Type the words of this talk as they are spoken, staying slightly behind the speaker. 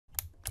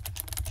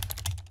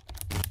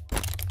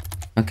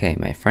Okay,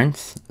 my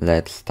friends,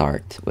 let's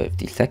start with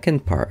the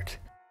second part.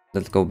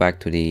 Let's go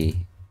back to the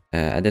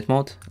edit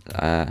mode.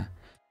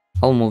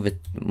 I'll move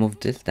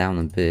this down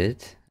a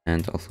bit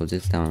and also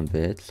this down a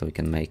bit so we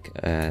can make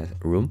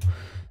room.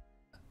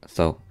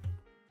 So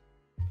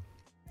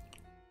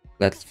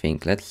let's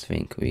think.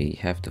 We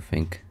have to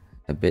think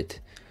a bit.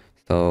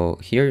 So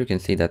here you can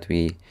see that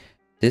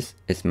this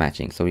is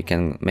matching. So we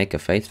can make a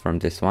face from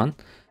this one,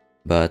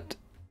 but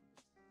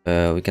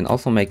we can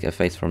also make a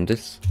face from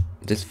this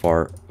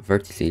four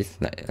vertices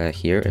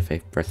here if I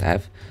press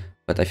F,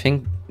 but I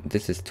think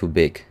this is too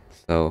big,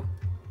 so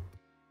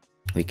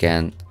we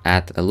can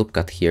add a loop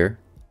cut here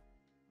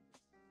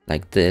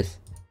like this,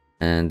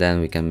 and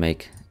then we can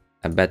make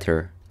a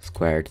better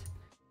squared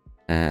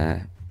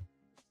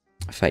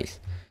face.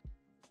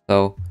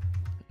 So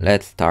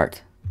let's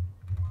start.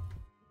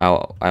 I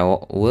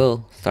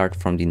will start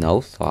from the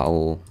nose, so I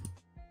will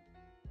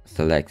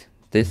select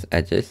these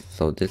edges,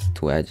 so these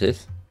two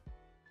edges.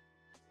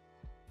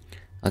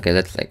 Okay,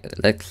 let's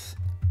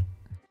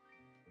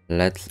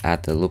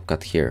add a loop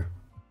cut here,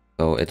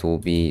 so it will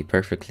be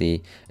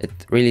perfectly. It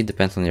really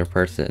depends on your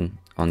person,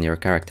 on your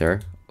character,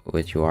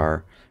 which you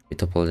are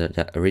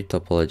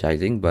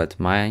retopologizing. But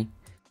my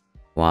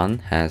one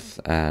has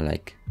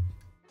like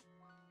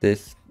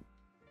this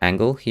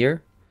angle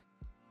here,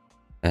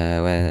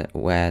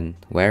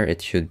 where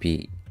it should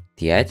be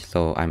the edge.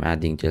 So I'm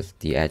adding just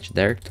the edge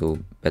there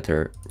to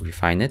better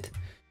refine it.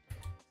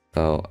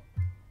 So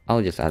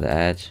I'll just add the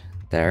edge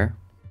there.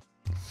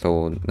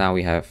 So now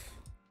we have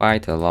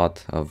quite a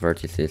lot of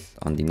vertices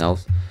on the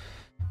nose,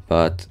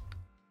 but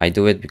I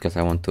do it because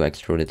I want to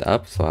extrude it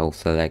up. So I'll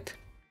select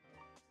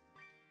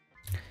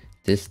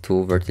these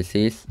two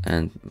vertices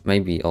and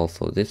maybe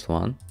also this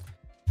one.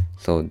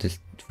 So these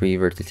three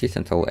vertices,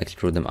 and I'll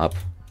extrude them up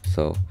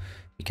so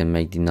we can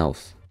make the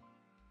nose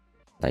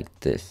like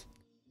this.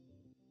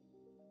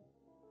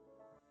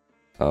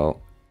 So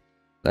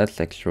let's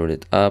extrude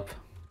it up,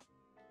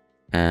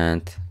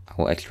 and I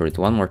will extrude it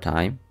one more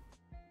time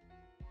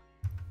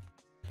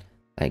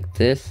like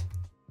this,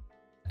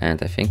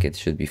 and I think it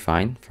should be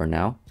fine for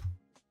now.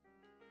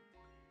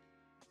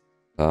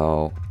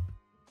 So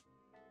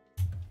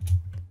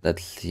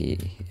let's see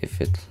if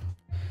it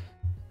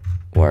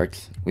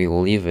works. We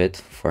will leave it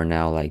for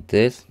now like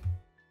this.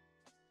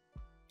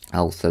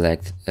 I'll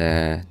select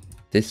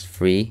this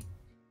three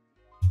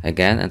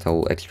again, and I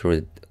will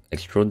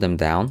extrude them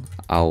down.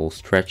 I'll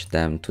stretch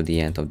them to the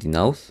end of the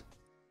nose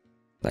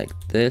like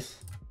this,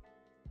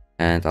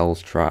 and I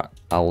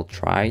will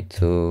try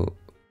to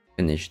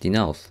finish the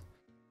nose.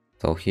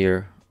 So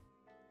here,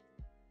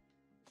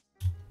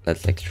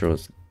 let's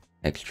extrude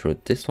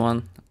this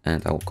one,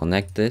 and I will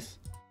connect this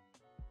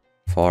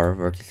 4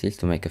 vertices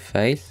to make a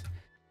face.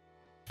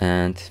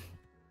 And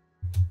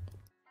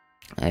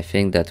I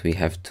think that we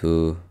have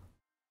to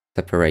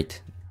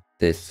separate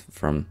this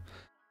from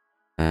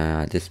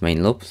this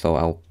main loop. So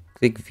I'll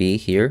click V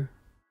here.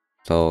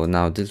 So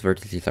now these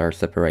vertices are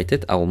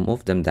separated. I will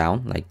move them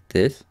down like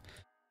this,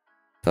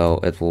 so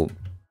it will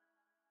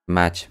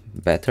match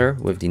better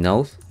with the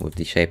nose, with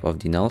the shape of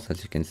the nose,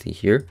 as you can see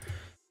here.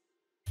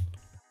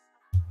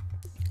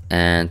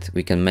 And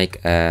we can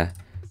make a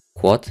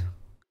quad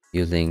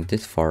using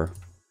these 4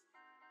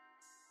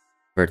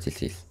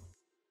 vertices.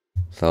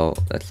 So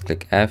let's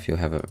click F. You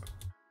have a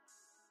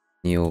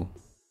new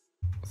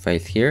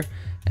face here,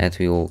 and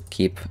we will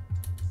keep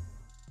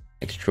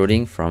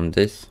extruding from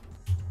this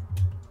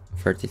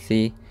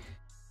vertice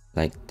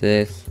like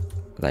this,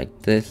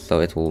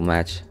 so it will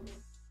match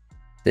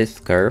this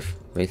curve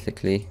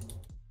basically.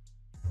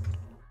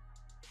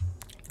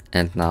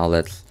 And now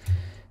let's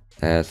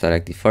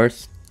select the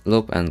first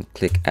loop and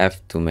click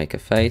F to make a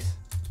face,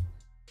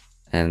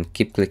 and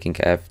keep clicking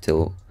F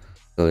till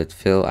it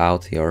fill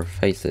out your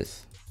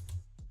faces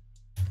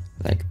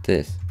like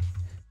this.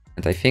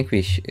 And I think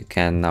we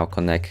can now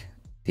connect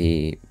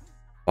the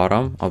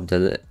bottom of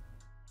the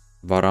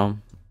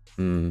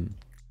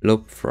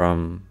loop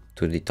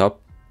to the top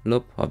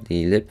loop of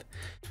the lip.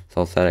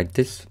 So I'll select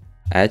this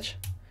edge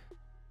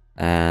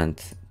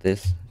and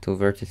this 2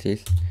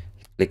 vertices,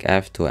 click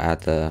F to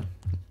add a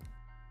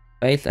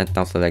face, and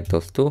now select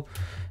those 2,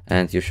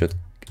 and you should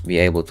be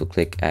able to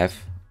click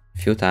F a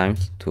few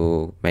times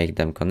to make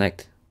them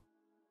connect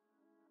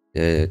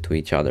to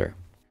each other.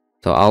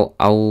 So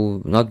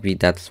I'll not be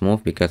that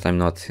smooth because I'm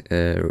not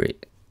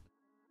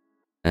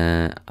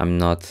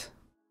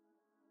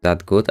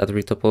that good at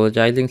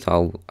retopologizing.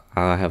 So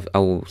I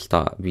will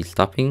be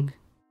stopping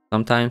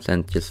sometimes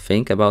and just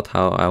think about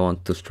how I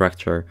want to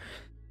structure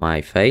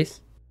my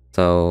face.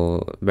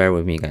 So bear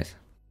with me, guys.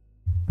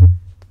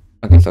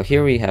 Okay, so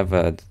here we have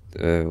a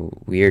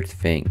weird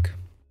thing.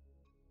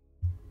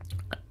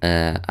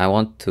 I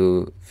want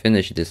to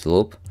finish this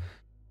loop,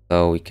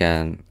 so we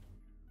can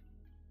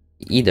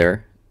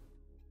either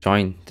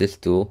join these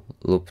 2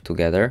 loops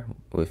together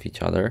with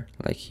each other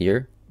like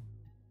here,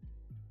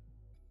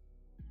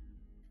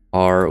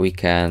 or we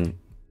can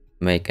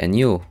make a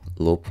new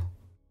loop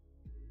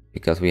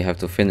because we have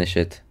to finish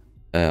it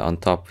on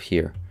top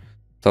here.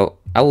 So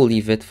I will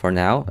leave it for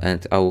now,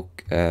 and I will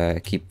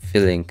keep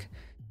filling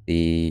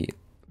the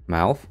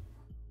mouth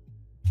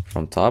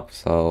from top.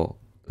 So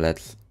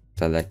let's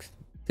select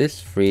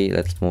this three,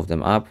 let's move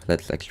them up,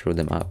 let's extrude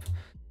them up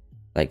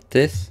like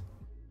this.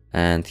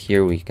 And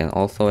here we can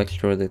also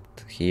extrude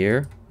it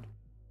here,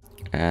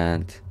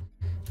 and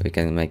we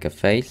can make a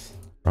face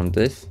from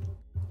this.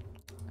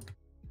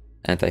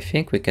 And I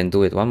think we can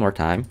do it one more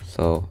time.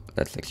 So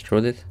let's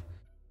extrude it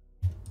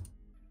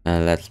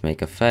and let's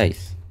make a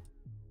face.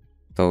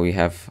 So we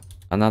have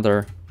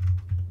another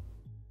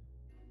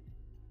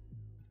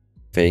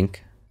thing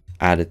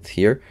added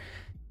here,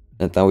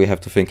 and now we have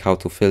to think how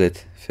to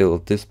fill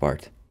this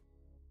part.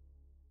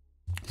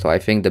 So I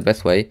think the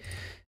best way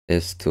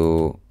is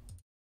to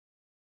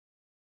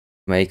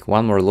make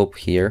one more loop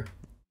here,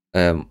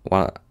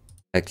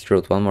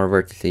 extrude one more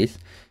vertices,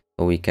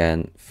 so we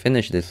can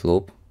finish this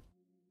loop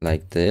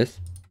like this.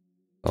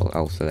 So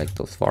I'll select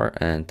those four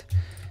and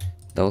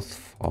those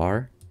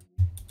four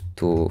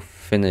to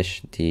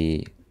finish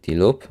the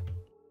loop.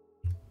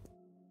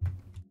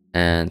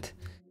 And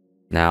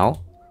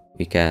now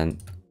we can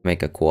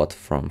make a quad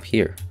from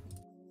here,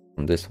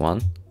 from this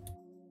one.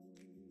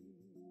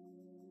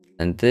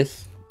 And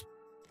this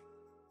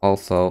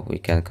also we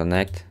can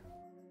connect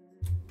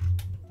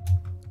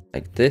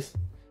like this,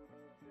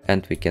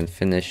 and we can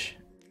finish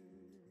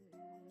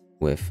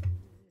with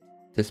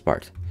this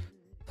part.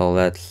 So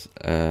let's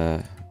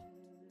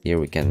here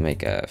we can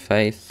make a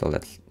face. So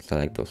let's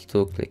select those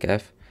two, click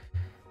F,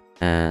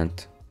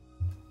 and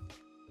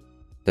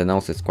the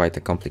nose is quite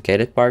a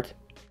complicated part.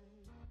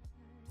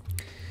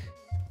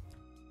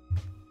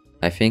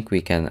 I think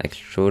we can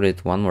extrude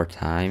it one more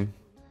time,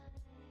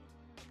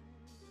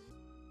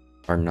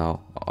 or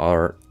no,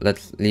 or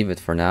let's leave it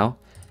for now.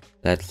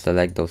 Let's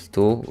select those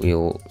two.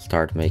 We'll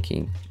start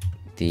making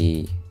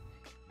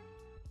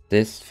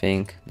this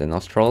thing, the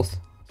nostrils.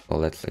 So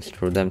let's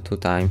extrude them 2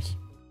 times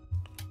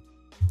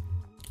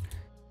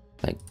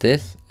like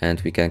this,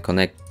 and we can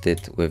connect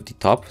it with the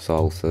top. So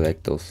I'll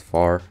select those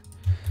 4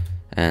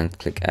 and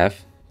click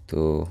F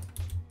to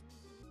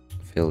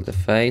fill the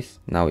face.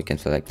 Now we can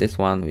select this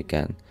one, we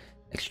can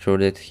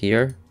extrude it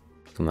here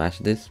to match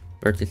this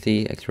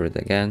vertice, extrude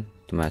it again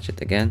to match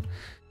it again,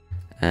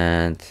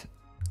 and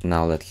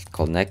now let's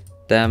connect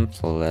them.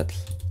 So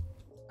let's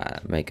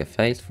make a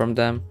face from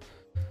them.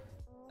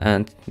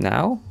 And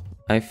now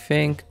I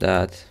think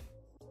that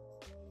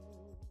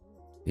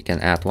we can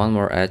add one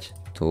more edge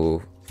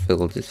to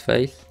fill this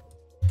face,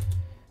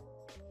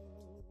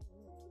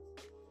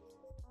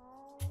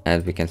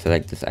 and we can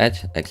select this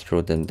edge,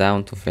 extrude them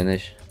down to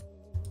finish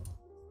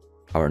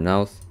our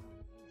nose,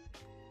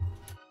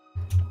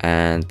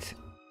 and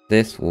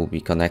this will be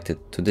connected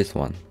to this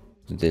one,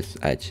 to this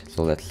edge.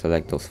 So let's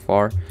select those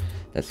 4,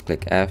 let's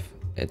click F,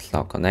 it's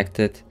now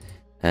connected,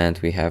 and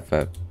we have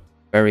a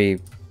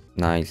very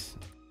nice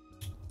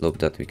loop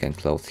that we can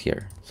close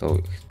here.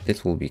 So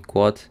this will be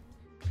quad,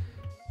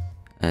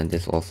 and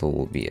this also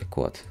will be a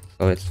quad,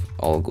 so it's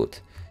all good.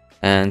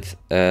 And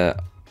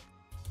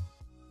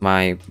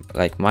my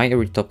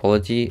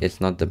retopology is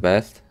not the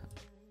best,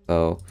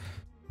 so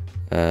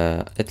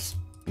it's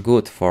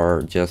good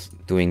for just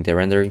doing the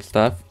rendering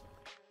stuff.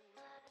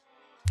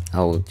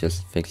 I'll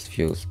just fix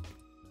few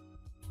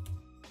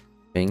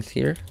things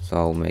here, so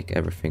I'll make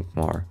everything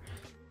more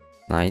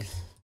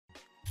nice.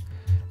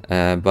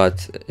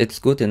 But it's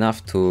good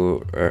enough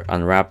to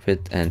unwrap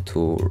it and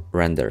to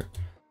render.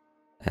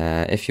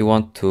 If you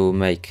want to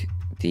make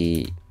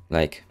the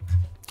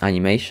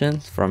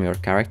animations from your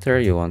character,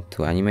 you want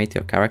to animate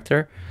your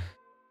character,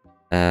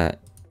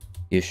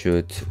 you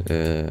should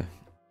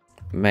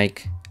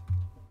make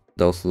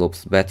those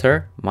loops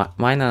better.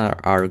 Mine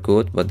are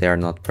good, but they are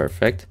not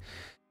perfect.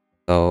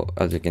 So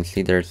as you can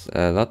see, there's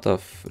a lot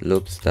of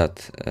loops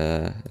that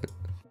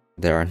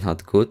they are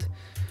not good.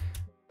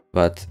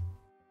 But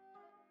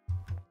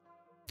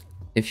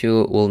if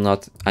you will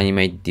not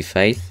animate the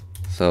face,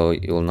 so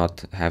you will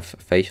not have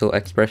facial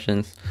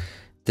expressions,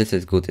 this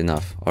is good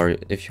enough. Or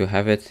if you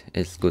have it,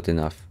 it's good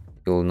enough.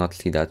 You will not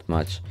see that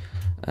much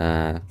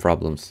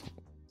problems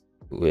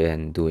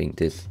when doing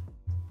this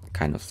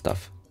kind of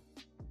stuff.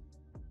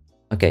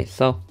 Okay,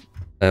 so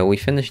we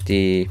finished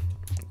the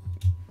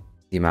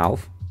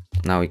mouth.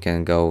 Now we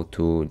can go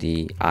to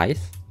the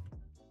eyes.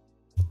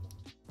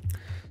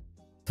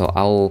 So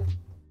I'll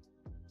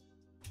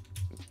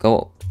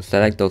go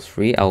select those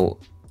 3, I'll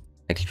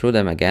extrude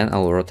them again,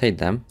 I'll rotate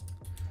them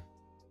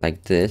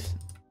like this,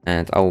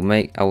 and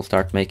I'll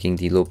start making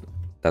the loop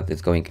that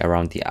is going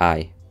around the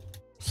eye.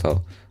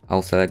 So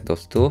I'll select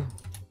those 2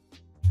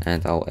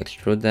 and I'll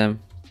extrude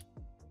them,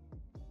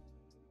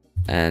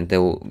 and they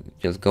will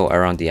just go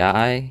around the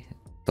eye.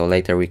 So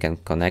later we can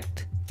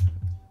connect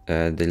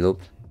the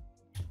loop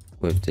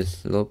with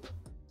this loop.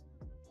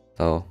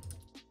 So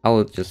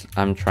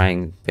I'm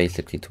trying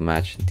basically to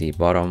match the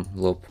bottom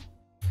loop,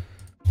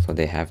 so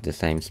they have the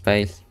same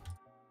space.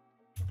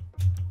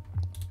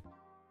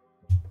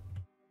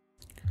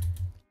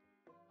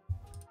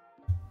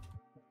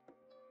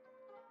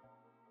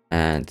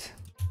 And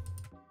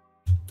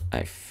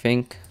I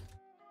think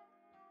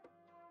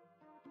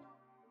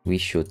we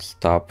should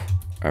stop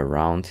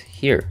around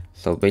here.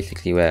 So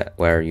basically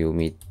where you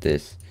meet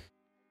this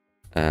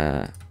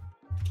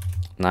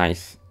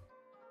nice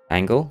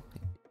angle,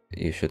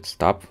 you should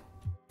stop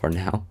for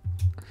now.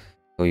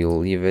 So you'll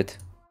leave it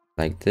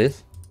like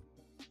this.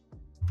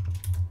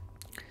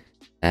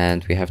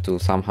 And we have to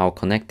somehow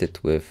connect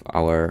it with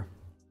our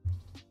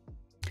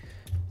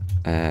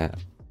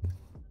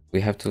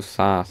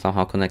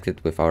somehow connect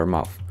it with our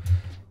mouth.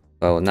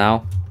 So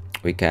now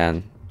we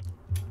can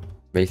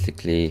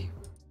basically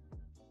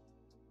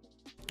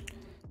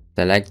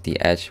select the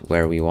edge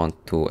where we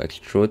want to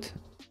extrude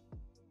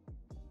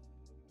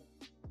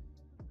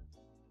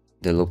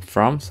the loop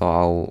from.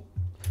 So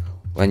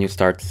when you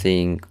start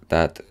seeing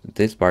that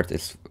this part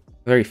is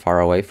very far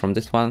away from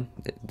this one,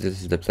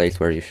 this is the place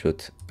where you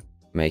should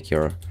make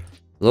your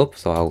loop.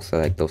 So I'll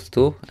select those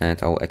two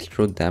and I'll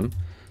extrude them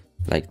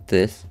like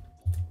this,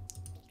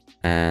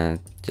 and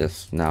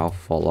just now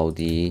follow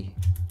the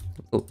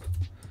loop,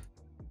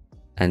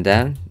 and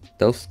then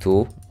those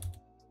two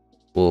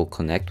will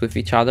connect with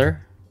each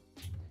other.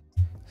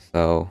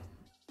 So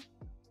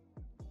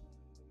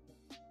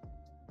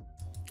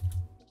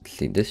let's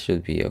see, this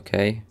should be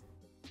okay.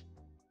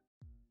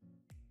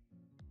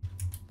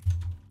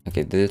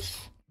 Okay,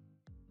 this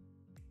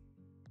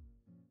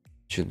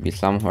should be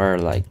somewhere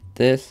like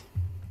this,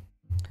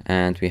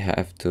 and we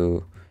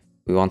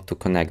want to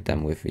connect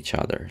them with each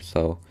other.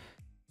 So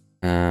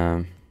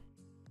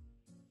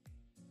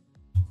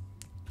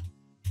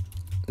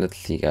let's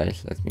see,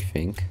 guys, let me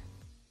think.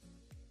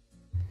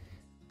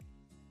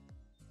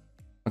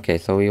 Okay,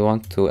 so we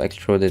want to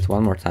extrude it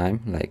one more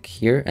time, like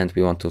here, and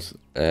we want to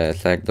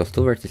select those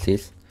two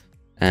vertices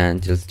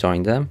and just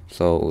join them.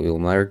 So we'll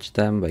merge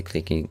them by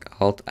clicking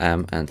Alt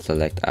M and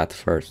select Add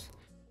First.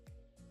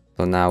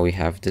 So now we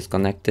have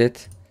disconnected.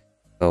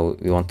 So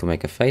we want to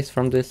make a face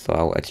from this, so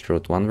I'll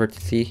extrude one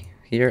vertex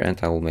here and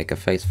I will make a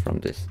face from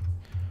this.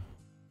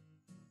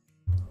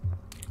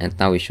 And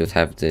now we should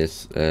have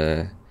this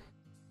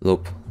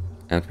loop,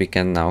 and we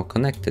can now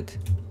connect it.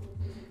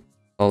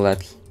 So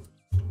let's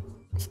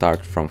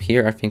start from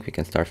here. I think we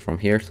can start from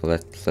here. So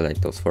let's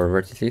select those 4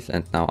 vertices,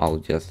 and now I'll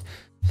just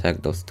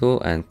select those 2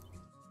 and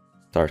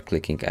start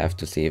clicking F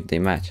to see if they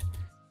match.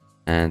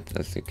 And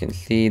as you can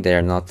see,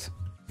 they're not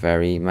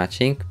very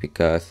matching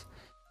because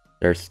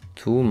there's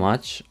too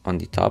much on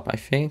the top, I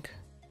think.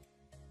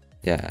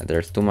 Yeah,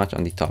 there's too much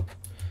on the top.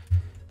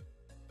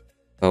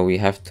 So we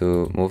have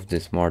to move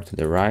this more to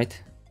the right.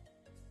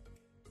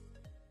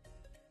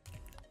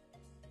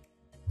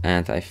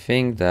 And I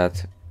think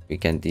that we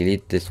can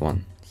delete this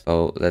one.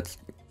 So let's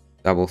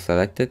double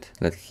select it.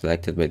 Let's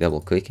select it by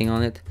double clicking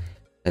on it.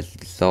 Let's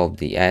dissolve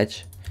the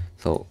edge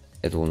so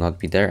it will not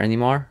be there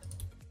anymore.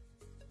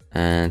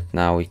 And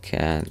now we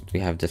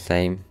have the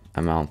same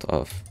amount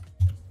of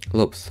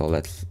loops.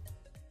 So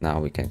now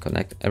we can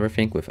connect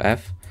everything with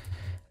F.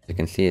 You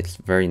can see it's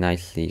very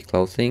nicely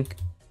closing.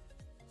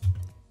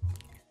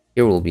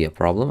 Here will be a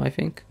problem, I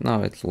think.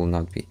 No, it will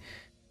not be.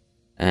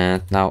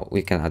 And now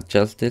we can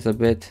adjust this a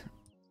bit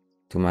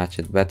to match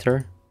it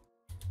better.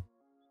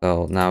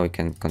 So now we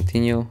can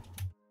continue.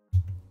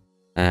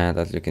 And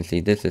as you can see,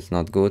 this is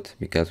not good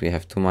because we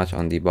have too much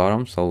on the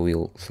bottom. So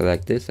we'll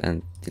select this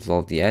and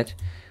dissolve the edge.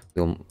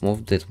 We'll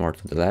move this more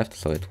to the left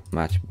so it will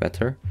match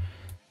better.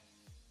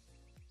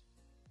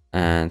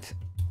 And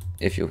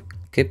if you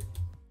keep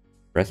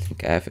pressing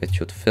F, it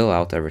should fill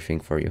out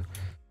everything for you.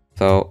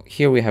 So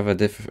here we have a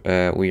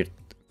weird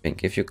thing.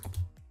 If you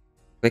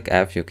click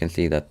F, you can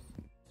see that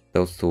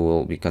those two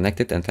will be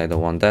connected, and I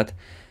don't want that.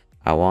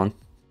 I want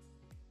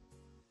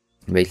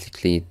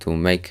basically to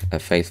make a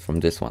face from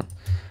this one.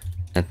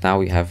 And now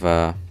we have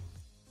 5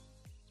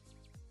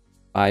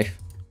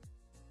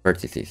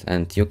 vertices,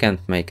 and you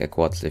can't make a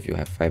quads if you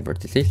have 5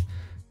 vertices.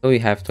 So we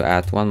have to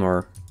add one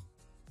more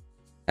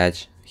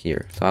edge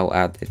here. So I'll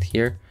add it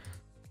here,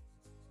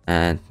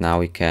 and now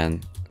we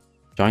can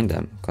join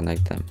them,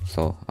 connect them.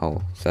 So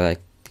I'll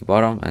select the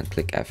bottom and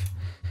click F.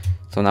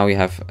 So now we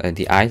have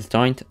the eyes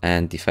joint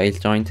and the face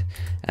joint.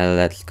 And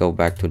let's go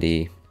back to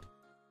the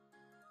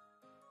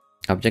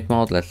object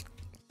mode. Let's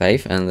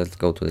save and let's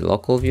go to the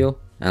local view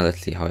and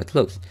let's see how it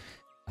looks.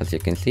 As you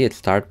can see, it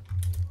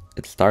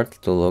starts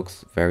to look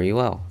very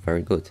well,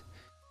 very good.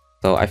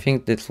 So I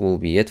think this will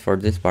be it for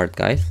this part,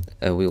 guys.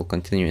 We will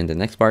continue in the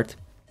next part,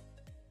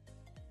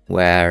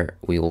 where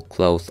we will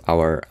close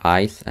our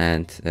eyes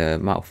and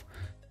mouth.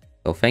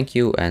 So thank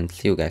you, and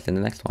see you guys in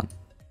the next one.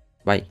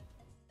 Bye.